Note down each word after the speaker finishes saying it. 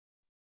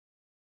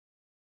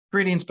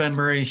Greetings, Ben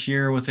Murray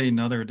here with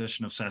another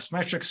edition of SaaS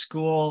Metrics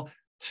School.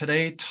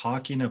 Today,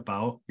 talking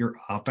about your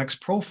OpEx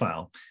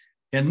profile.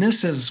 And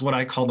this is what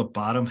I call the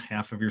bottom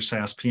half of your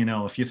SaaS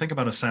P&L. If you think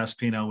about a SaaS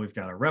P&L, we've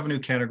got our revenue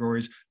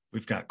categories,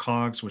 we've got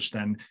COGS, which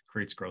then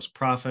creates gross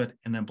profit.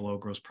 And then below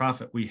gross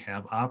profit, we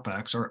have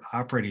OpEx or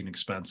operating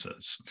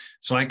expenses.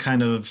 So I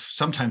kind of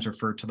sometimes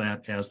refer to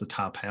that as the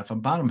top half and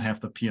bottom half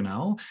of the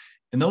P&L.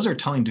 And those are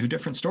telling two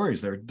different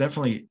stories. There are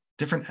definitely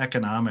different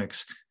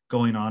economics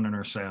going on in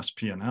our SaaS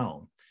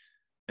P&L.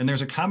 And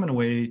there's a common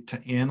way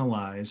to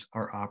analyze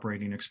our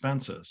operating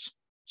expenses.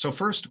 So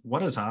first,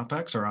 what is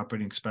OpEx or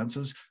operating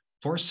expenses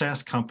for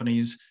SaaS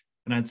companies?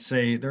 And I'd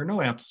say there are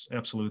no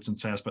absolutes in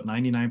SaaS, but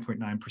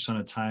 99.9% of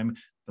the time,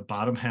 the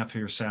bottom half of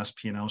your SaaS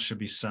P&L should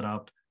be set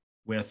up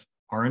with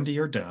R&D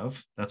or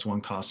dev. That's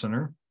one cost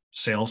center.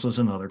 Sales is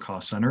another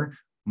cost center.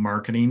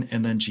 Marketing,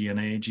 and then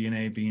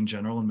G&A being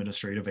general,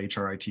 administrative,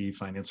 HR, IT,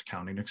 finance,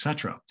 accounting,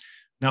 etc.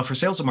 Now, for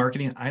sales and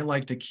marketing, I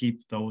like to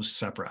keep those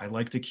separate. I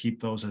like to keep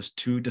those as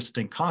two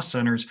distinct cost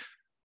centers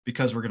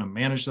because we're going to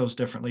manage those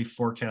differently,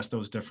 forecast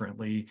those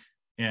differently,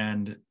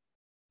 and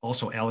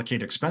also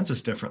allocate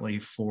expenses differently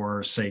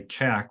for, say,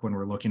 CAC when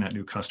we're looking at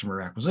new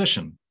customer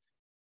acquisition.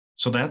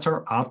 So that's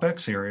our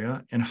OpEx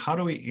area. And how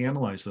do we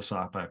analyze this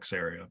OpEx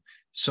area?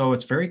 So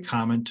it's very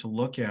common to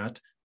look at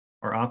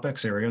our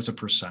OpEx area as a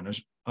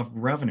percentage of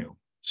revenue.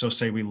 So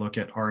say we look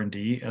at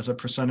R&D as a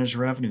percentage of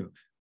revenue.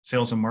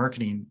 Sales and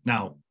marketing,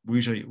 now we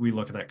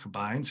look at that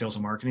combined, sales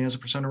and marketing as a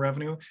percent of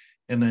revenue,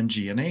 and then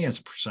G&A as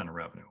a percent of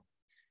revenue.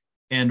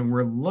 And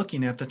we're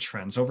looking at the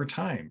trends over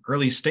time.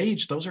 Early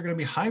stage, those are going to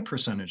be high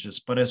percentages,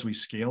 but as we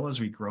scale,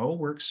 as we grow,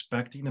 we're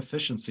expecting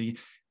efficiency,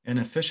 and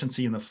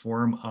efficiency in the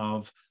form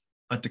of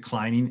a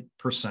declining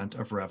percent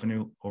of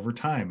revenue over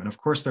time. And of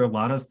course, there are a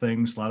lot of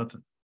things, a lot of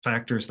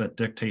factors that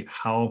dictate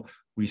how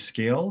we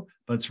scale,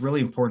 but it's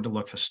really important to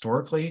look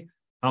historically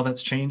how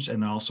that's changed,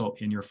 and also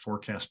in your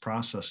forecast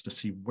process to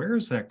see where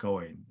is that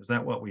going? Is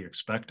that what we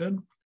expected?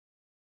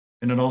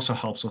 And it also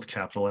helps with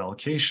capital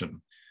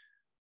allocation.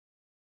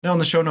 Now in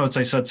the show notes,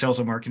 I said sales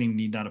and marketing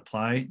need not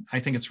apply.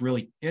 I think it's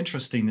really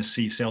interesting to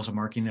see sales and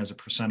marketing as a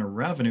percent of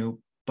revenue,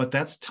 but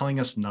that's telling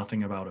us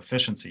nothing about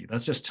efficiency.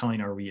 That's just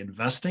telling, are we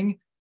investing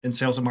in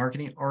sales and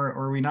marketing or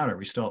are we not? Are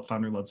we still at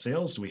founder-led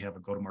sales? Do we have a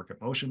go-to-market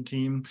motion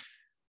team?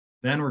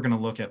 Then we're going to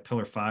look at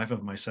pillar 5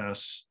 of my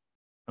SaaS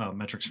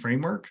metrics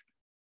framework,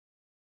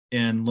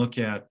 and look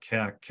at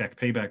CAC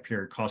payback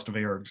period, cost of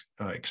AR,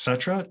 et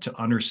cetera, to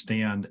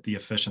understand the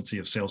efficiency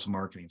of sales and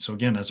marketing. So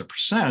again, as a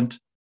percent,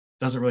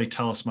 doesn't really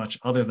tell us much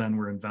other than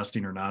we're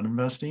investing or not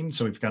investing.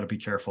 So we've got to be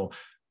careful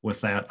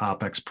with that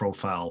OpEx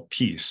profile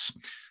piece.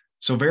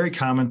 So very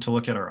common to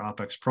look at our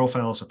OpEx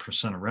profile as a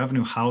percent of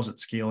revenue. How is it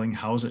scaling?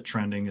 How is it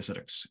trending? Is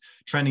it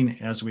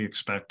trending as we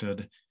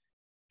expected?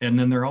 And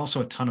then there are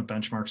also a ton of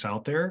benchmarks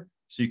out there.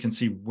 So you can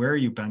see where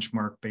you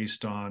benchmark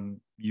based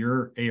on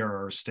your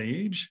ARR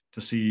stage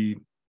to see,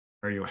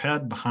 are you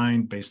ahead,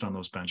 behind, based on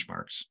those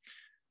benchmarks.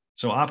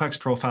 So OpEx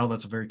profile,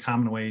 that's a very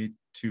common way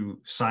to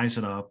size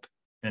it up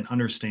and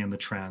understand the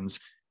trends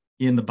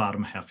in the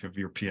bottom half of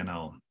your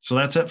P&L. So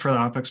that's it for the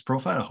OpEx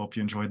profile. I hope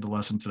you enjoyed the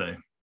lesson today.